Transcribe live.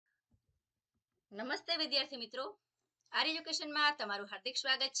નમસ્તે વિદ્યાર્થી મિત્રો, આર્ય એજ્યુકેશનમાં તમારું હાર્દિક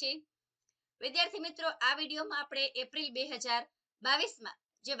સ્વાગત છે. વિદ્યાર્થી મિત્રો, આ વિડીયોમાં આપણે એપ્રિલ 2022માં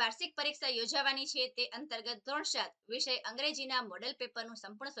જે વાર્ષિક પરીક્ષા યોજાવાની છે તે અંતર્ગત ધોરણ 7 વિષય અંગ્રેજીના મોડેલ પેપરનું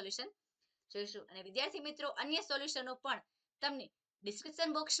સંપૂર્ણ સોલ્યુશન જોઈશું. અને વિદ્યાર્થી મિત્રો, અન્ય સોલ્યુશનો પણ તમને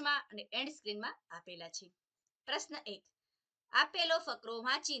ડિસ્ક્રિપ્શન બોક્સમાં અને એન્ડ સ્ક્રીનમાં આપેલા છે. પ્રશ્ન 1. આપેલો ફકરો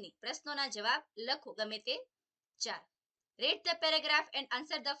વાંચીને પ્રશ્નોના જવાબ લખો, ગમે તે 4. Read the paragraph and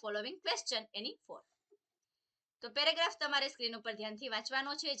answer the following question any 4. તો પેરેગ્રાફ તમારે સ્ક્રીન ઉપર ધ્યાનથી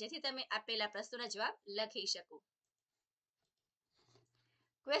વાંચવાનો છે જેથી તમે આપેલા પ્રશ્નોના જવાબ લખી શકો.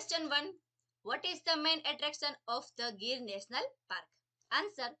 Question 1. What is the main attraction of the Gir National Park?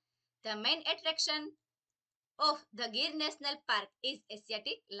 Answer. The main attraction of the Gir National Park is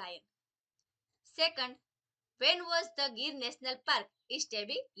Asiatic lion. Second. When was the Gir National Park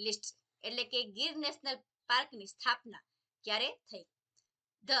established? એટલે કે Gir national પાર્કની સ્થાપના ક્યારે થઈ?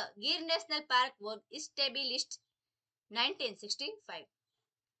 The Gir National Park was established 1965.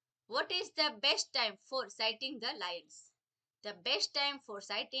 What is the best time for sighting the lions? The best time for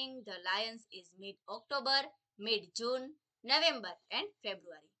sighting the lions is mid-October, mid-June, November and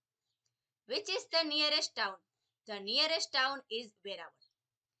February. Which is the nearest town? The nearest town is Verawal.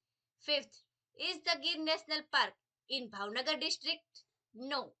 Fifth. Is the Gir National Park in Bhavnagar district?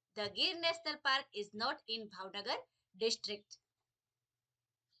 No, the Gir National Park is not in Bhavnagar district.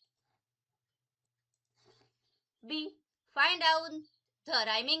 B. Find out the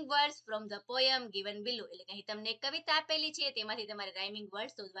rhyming words from the poem given below. એટલે કે અહીં તમને કવિતા આપેલી છે તેમાંથી તમારે rhyming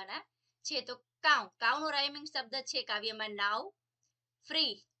words શોધવાના છે. તો કાઉ, કાઉનો rhyming શબ્દ છે કાવ્યમાં નાવ.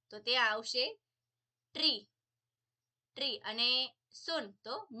 ફ્રી તો તે આવશે ટ્રી, ટ્રી, અને સુન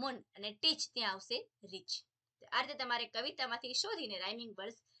તો મૂન, અને ટીચ ત્યાં આવશે રીચ. આ રીતે તમારે કવિતામાંથી શોધીને rhyming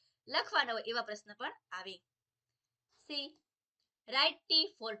words લખવાના હોય એવા પ્રશ્ન પણ આવે. C. Write T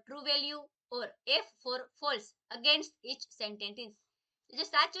for true value or F for false against each sentence. જો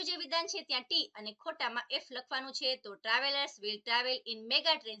સાચું જે વિધાન છે ત્યાં ટી અને ખોટામાં એફ લખવાનું છે. તો travellers will travel in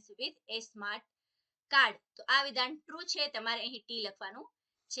mega trains with a smart card, તો આ વિધાન ટ્રુ છે, તમારે અહીં ટી લખવાનું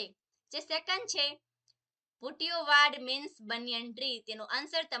છે. જે સેકન્ડ છે ભૂટિયોવાડ મીન્સ બનિયન ટ્રી, તેનો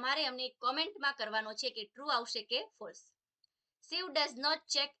આન્સર તમારે અમને કોમેન્ટમાં કરવાનો છે કે ટ્રુ આવશે કે false. Shiv does not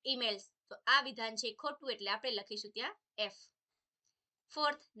check emails, તો આ વિધાન છે ખોટું, એટલે આપણે લખીશું ત્યાં F.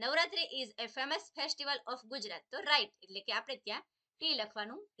 Fourth, Navratri is A famous festival of Gujarat, તો રાઈટ, એટલે કે આપણે ત્યાં ટી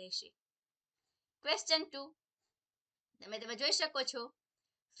લખવાનું રહેશે. ક્વેશ્ચન 2. તમે જોઈ શકો છો.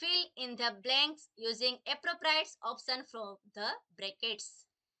 Fill in the blanks using appropriate option from the brackets.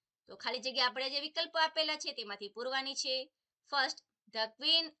 તો ખાલી જગ્યા આપણે જે વિકલ્પો આપેલા છે તેમાંથી પૂરવાની છે. First, the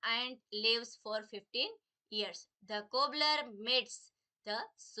queen and lives for 15 years. The cobbler makes the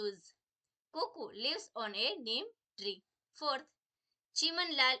shoes. Cuckoo lives on a neem tree. Fourth,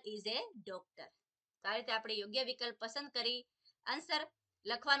 Chimanlal is a doctor. તો આ રીતે આપણે યોગ્ય વિકલ્પ પસંદ કરી આન્સર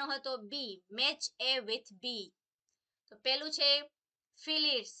લખવાનો હતો બી, મેચ એ વિથ બી. તો પેલું છે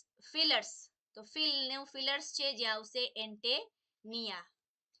ફિલર્સ, તો ફિલનું ફિલર્સ છે જ્યાં આવશે એન્ટેનિયા.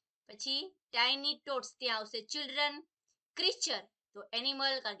 પછી ટાઇની ટોટ્સ ત્યાં આવશે ચિલ્ડ્રન. ક્રીચર તો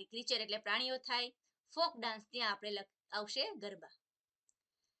એનિમલ, કારણ કે ક્રીચર એટલે પ્રાણીઓ થાય. ફોક ડાન્સ ત્યાં આપણે આવશે ગરબા.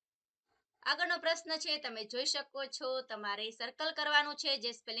 આગળનો પ્રશ્ન છે, તમે જોઈ શકો છો, તમારે સર્કલ કરવાનું છે.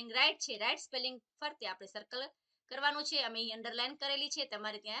 જે સ્પેલિંગ રાઈટ છે, રાઈટ સ્પેલિંગ ફરતે આપણે સર્કલ કરવાનું છે. અમે અહીં અંડરલાઈન કરેલી છે,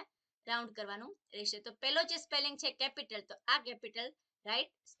 તમારે ત્યાં રાઉન્ડ કરવાનું રહેશે. તો પહેલો જે સ્પેલિંગ છે કેપિટલ, તો આ કેપિટલ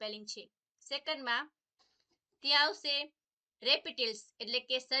રાઈટ સ્પેલિંગ છે. સેકન્ડમાં ત્યાં આવશે રેપિટિલ્સ, એટલે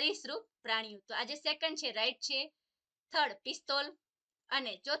કે સરીસૃપ પ્રાણીઓ, તો આ જે સેકન્ડ છે રાઈટ છે. થર્ડ, પિસ્તોલ,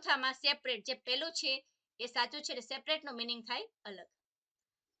 અને ચોથામાં સેપરેટ, જે પહેલું છે એ સાચું છે, એટલે સેપરેટનો મીનિંગ થાય અલગ.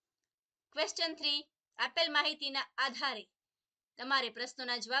 ક્વેશ્ચન 3. આપેલ માહિતીના આધારે તમારે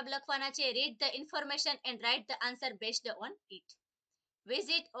પ્રશ્નોના જવાબ લખવાના છે. Read the information and write the answer based on it.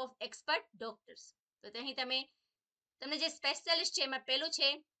 Visit of expert doctors, તો અહીં તમને જે સ્પેશિયાલિસ્ટ છે એમાં પહેલું છે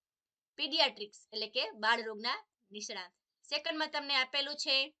પીડિયાટ્રિક્સ, એટલે કે બાળરોગના નિષ્ણાત. સેકન્ડમાં તમને આપેલું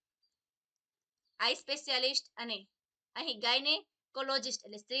છે આઈ સ્પેશિયાલિસ્ટ, અને અહીં ગાયનેકોલોજિસ્ટ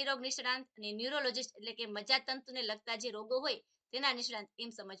એટલે સ્ત્રી રોગ નિષ્ણાંત, અને ન્યુરોલોજિસ્ટ એટલે કે મજ્જાતંતુને લગતા જે રોગો હોય તેના નિષ્ણાંત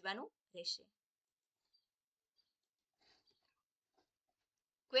એમ સમજવાનું રહેશે.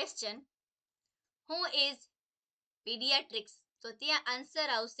 ક્વેશ્ચન, હુ ઇઝ પીડિયાટ્રિક્સ, તો ત્યાં આન્સર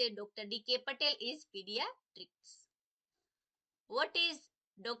આવશે doctor ડી.કે. Patel is paediatrics. What is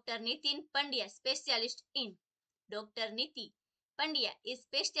doctor Nitin Pandya specialist in? Doctor નીતિ Pandya is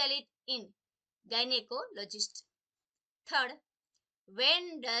specialist in gynaecologist. Third, when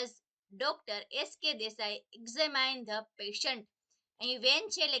does doctor એસ.કે. Desai એક્ઝામાઇન the patient? અહીં વેન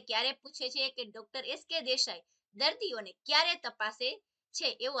છે એટલે ક્યારે પૂછે છે કે ડોક્ટર એસ.કે. દેસાઈ દર્દીઓને ક્યારે તપાસે છે,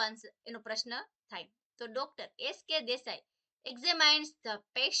 એવો આન્સર એનો પ્રશ્ન થાય. તો ડોક્ટર એસ કે Desai examines the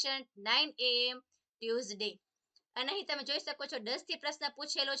patient 9 am Tuesday. અને અહીં તમે જોઈ શકો છો 10 થી પ્રશ્ન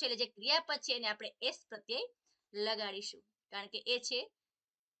પૂછેલો છે એટલે જે ક્રિયાપદ છે એને આપણે એસ પ્રત્યય લગાડીશું કારણ કે એ છે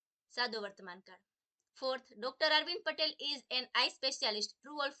સાદો વર્તમાન કાળ. Fourth, doctor Arvind Patel is N I specialist.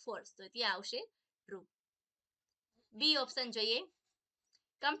 True or false? તો ત્યાં આવશે ટ્રુ. બી ઓપ્શન જોઈએ.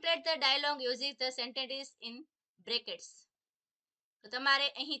 Complete the dialogue using the sentences in brackets. તો તમારે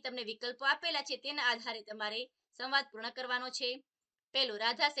અહીં તમને વિકલ્પો આપેલા છે તેના આધારે તમારે સંવાદ પૂર્ણ કરવાનો છે. પહેલું,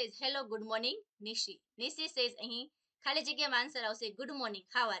 Radha says hello good morning Nishi. Nishi says અહીં ખાલી જગ્યામાં આન્સર આવશે good morning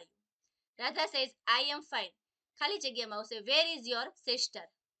how are you. Radha says I am fine. ખાલી જગ્યામાં આવશે where is your sister.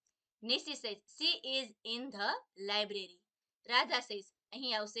 Nishi says she is in the library. Radha says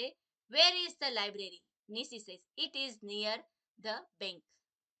અહીં આવશે where is the library. Nishi says it is near the bank.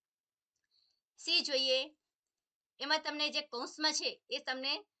 C જોઈએ. એમાં તમને જે કૌંસમાં છે એ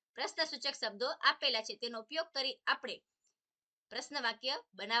તમને પ્રશ્નસૂચક શબ્દો આપેલા છે તેનો ઉપયોગ કરી આપણે પ્રશ્ન વાક્ય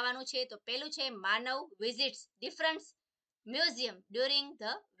બનાવવાનું છે. તો પહેલું છે માનવ visits different museum during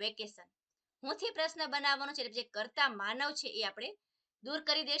the vacation. હુંથી પ્રશ્ન બનાવવાનો છે એટલે જે કરતા માનવ છે એ આપણે દૂર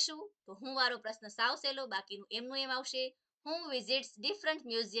કરી દેશું. તો હું વાળો પ્રશ્ન સાવ સહેલો, બાકીનું એમનું એમ આવશે. હું visits different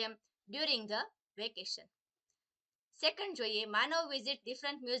museum during the vacation. Second જોઈએ માનવ visit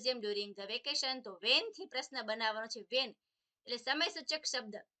different museum during the vacation. તો વેન થી પ્રશ્ન બનાવવાનો છે. વેન એટલે સમયસૂચક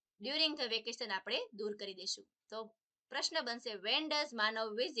શબ્દ, ડ્યુરિંગ ધ વેકેશન આપણે દૂર કરી દેશું. તો પ્રશ્ન બનશે when does Manav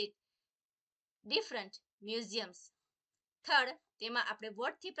visit different museums. Third, તેમાં આપણે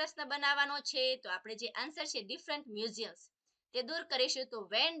વોટ થી પ્રશ્ન બનાવવાનો છે. તો આપણે જે આન્સર છે ડિફરન્ટ મ્યુઝિયમ્સ તે દૂર કરીશું. તો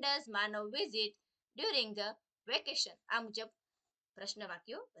when does Manav visit during the vacation. આ મુજબ પ્રશ્ન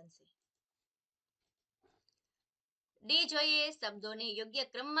વાક્યો બનશે. ડી જોઈએ. શબ્દોને યોગ્ય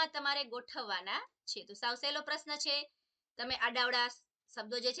ક્રમમાં તમારે ગોઠવવાના છે. તો સાવ સહેલો પ્રશ્ન છે. તમે આડાવડા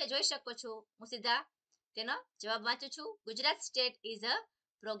શબ્દો જે છે જોઈ શકો છો. હું સીધા તેનો જવાબ વાંચું છું. Gujarat state is a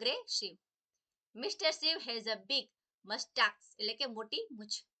progressive. Mister Shiv has a big મસ્ટાક્સ એટલે કે મોટી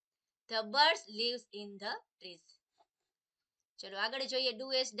મૂછ. The birds lives in the trees. ચલો આગળ જોઈએ. ડુ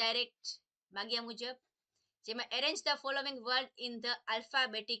એસ ડાયરેક્ટ માગ્યા મુજબ, જેમાં arrange the following word in the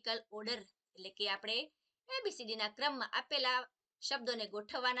alphabetical order એટલે કે આપણે એબીસીડી ના ક્રમમાં આપેલા શબ્દોને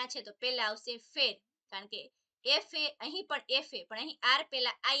ગોઠવવાના છે. તો પહેલા આવશે ફેર, કારણ કે એફ એ અહીં પણ એફ એ પણ અહીં આર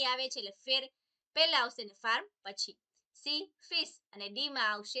પહેલા આઈ આવે છે એટલે ફેર પહેલા આવશે ને ફાર્મ પછી. સી ફિશ અને ડી માં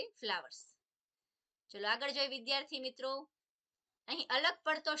આવશે ફ્લાવર્સ. ચલો આગળ જોઈએ વિદ્યાર્થી મિત્રો. અહીં અલગ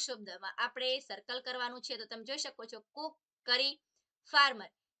પડતો શબ્દમાં આપણે સર્કલ કરવાનું છે. તો તમે જોઈ શકો છો કુક, કરી, ફાર્મર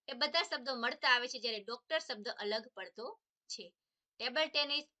એ બધા શબ્દો મળતા આવે છે જ્યારે ડોક્ટર શબ્દ અલગ પડતો છે. ટેબલ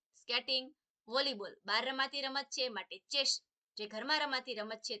ટેનિસ, સ્કેટિંગ, વોલીબોલ બહાર રમાતી રમત છે માટે ચેસ જે ઘરમાં રમાતી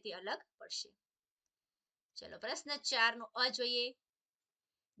રમત છે તે અલગ પડશે. ચલો પ્રશ્ન 4 નો અ જોઈએ.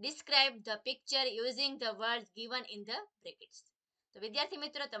 Describe the picture using the words given in the brackets. તો વિદ્યાર્થી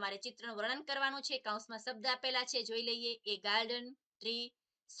મિત્રો તમારે ચિત્રનું વર્ણન કરવાનું છે. કૌંસમાં શબ્દ આપેલા છે જોઈ લઈએ. એ ગાર્ડન, ટ્રી,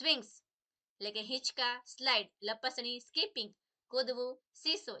 સ્વિંગ્સ એટલે કે હિંચકા, સ્લાઇડ લપસણી, સ્કીપિંગ કૂદવું,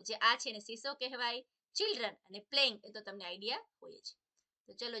 સીસો જે આ છે ને સીસો કહેવાય, ચિલ્ડ્રન અને પ્લેઇંગ એ તો તમને આઈડિયા હોય જ.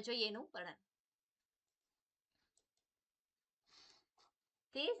 તો ચલો જોઈએ એનું વર્ણન.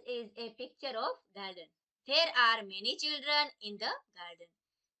 This is a picture of garden. There are many children in the garden.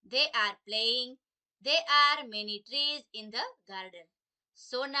 They are playing. There are many trees in the garden.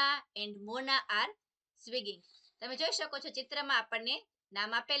 Sona and Mona are swinging. તમે જોઈ શકો છો ચિત્રમાં આપણને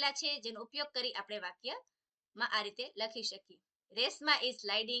નામ આપેલા છે જેનો ઉપયોગ કરી આપણે વાક્યમાં આ રીતે લખી શકીએ. Reshma is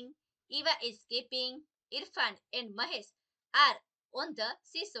sliding. Eva is skipping. Irfan and Mahesh are on the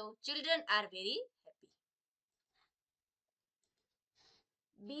seesaw. Children are very happy.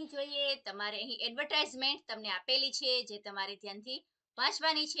 બી જોઈએ. તમારે અહીં એડવર્ટાઇઝમેન્ટ તમને આપેલી છે જે તમારે ધ્યાનથી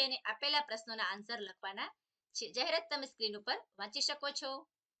વાંચવાની છે અને આપેલા પ્રશ્નોના આન્સર લખવાના છે. જાહેરાત તમે સ્ક્રીન ઉપર વાંચી શકો છો.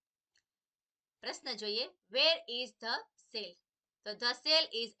 પ્રશ્ન જોઈએ. Where is the cell? તો ધ સેલ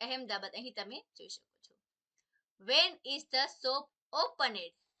ઇઝ અહેમદાબાદ. અહીં તમે જોઈ શકો છો. When is the shop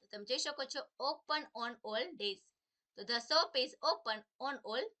ઓપનેડ? તો તમે જોઈ શકો છો ઓપન ઓન ઓલ ડેઝ. તો the shop is open on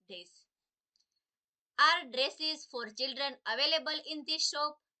all days. Are dresses for children available in this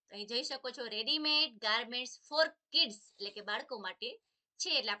shop? અહીં જોઈ શકો છો રેડીમેડ ગાર્મેન્ટ્સ ફોર કિડ્સ એટલે કે બાળકો માટે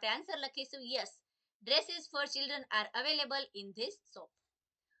છે એટલે આપણે આન્સર લખીશું yes. Dresses for children are available in this shop.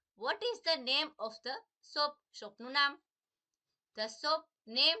 What is the name of the shop? શોપનું નામ.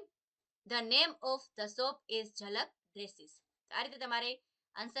 The name of the shop is ઝલક ડ્રેસીસ. આ રીતે તમારે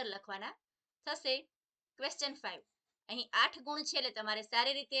આન્સર લખવાના થશે. ક્વેશ્ચન 5. અહીં 8 ગુણ છે એટલે તમારે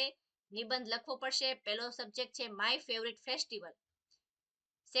સારી રીતે નિબંધ લખવો પડશે. પહેલો સબ્જેક્ટ છે my favourite festival.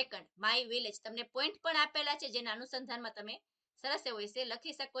 Second my village. તમને પોઈન્ટ પણ આપેલા છે જેના અનુસંધાનમાં તમે સરસ એવો વિશે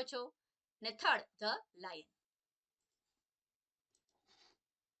લખી શકો છો. ને થર્ડ ધ લાયન.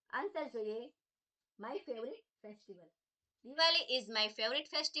 આન્સર જોઈએ. My favorite festival. Diwali is my favorite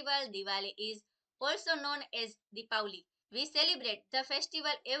festival. Diwali is also known as Deepavali. We celebrate the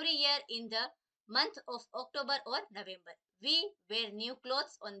festival every year in the month of October or November. We wear new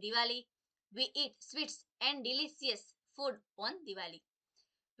clothes on Diwali. We eat sweets and delicious food on Diwali.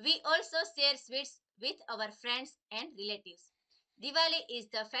 We also share sweets with our friends and relatives. Diwali is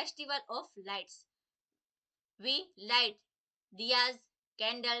the festival of lights. We light diyas,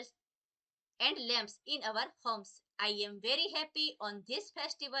 candles, and lamps in our homes. I am very happy on this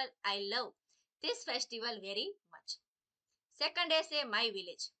festival. I love this festival very much. Second essay, my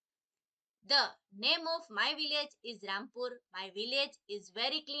village. The name of my village is Rampur. My village is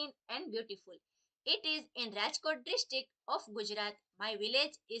very clean and beautiful. It is in Rajkot district of Gujarat. My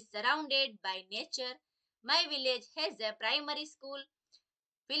village is surrounded by nature. My village has a primary school.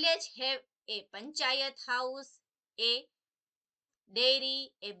 Village have a panchayat house, a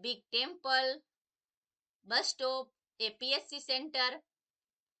dairy, a big temple, bus stop, A PSC centre.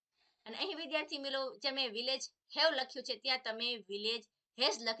 અને અહીં વિદ્યાર્થી મિત્રો જે મેં village have લખ્યું છે ત્યાં તમે વિલેજ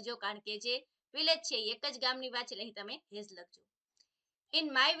હેઝ લખજો, કારણ કે જે વિલેજ છે એક જ ગામની વાત છે એટલે અહીં તમે હેઝ લખજો. In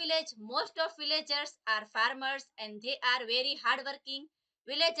my village, most of villagers are farmers and they are very hardworking.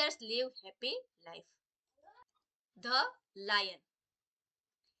 Villagers live happy life. The lion.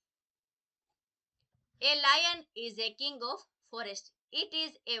 A lion is a king of forest. It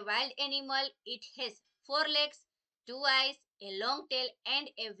is a wild animal. It has 4 legs, 2 eyes, a long tail and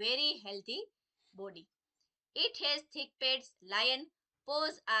a very healthy body. It has thick pads. Lion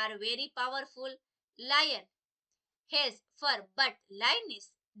paws are very powerful. Lion has fur but lioness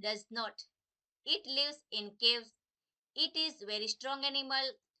does not. It lives in caves. It is very strong animal.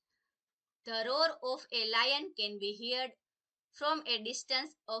 The roar of a lion can be heard from a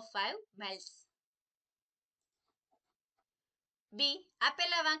distance of 5 miles. B.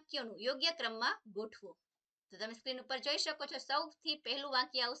 આપેલા વાક્યોનું યોગ્ય ક્રમમાં ગોઠવો. તો તમે screen ઉપર જોઈ શકો છો. સૌથી પહેલું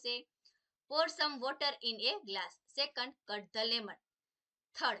વાક્ય આવશે pour some water in a glass. Second, cut the lemon.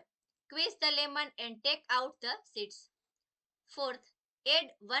 Third, squeeze the lemon and take out the seeds. Fourth, add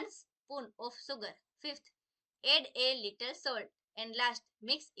 1 spoon of sugar. Fifth, add a little salt. And last,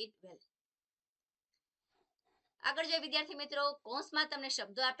 mix it well. આગળ જે વિદ્યાર્થી મિત્રો કૌંસમાં તમને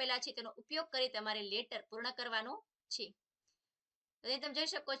શબ્દો આપેલા છે તેનો ઉપયોગ કરી તમારે લેટર પૂર્ણ કરવાનો છે. તો તમે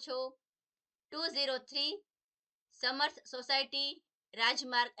જોઈ શકો છો 203 સમર્થ સોસાયટી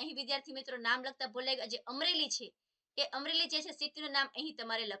રાજમાર્ગ. અહીં વિદ્યાર્થી મિત્રો નામ લખતા ભૂલાઈ ગયા. જે અમરેલી છે એ અમરેલી જે છે સિટીનું નામ અહીં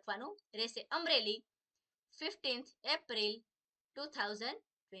તમારે લખવાનું રહેશે. Amreli 15th April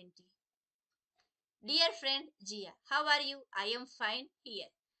 2020. Dear friend Jia, how are you? I am fine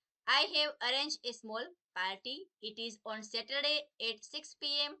here. I have arranged a small party. It is on Saturday at 6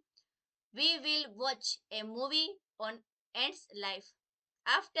 p.m. We will watch a movie on Ants Life.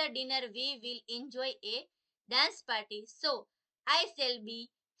 After dinner, we will enjoy a dance party. So, I shall be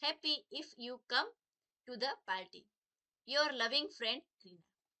happy if you come to the party. Your loving friend, Rina.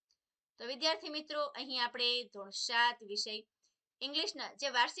 તો વિદ્યાર્થી મિત્રો અહીં આપણે ધોરણ 7 વિષય ઇંગ્લિશના જે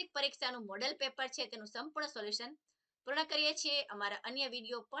વાર્ષિક પરીક્ષાનું મોડેલ પેપર છે તેનું સંપૂર્ણ સોલ્યુશન પૂર્ણ કરીએ છીએ. અમારા અન્ય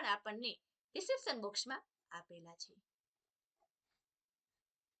વિડીયો પણ આપણને ડિસ્ક્રિપ્શન બોક્સમાં આપેલા છે.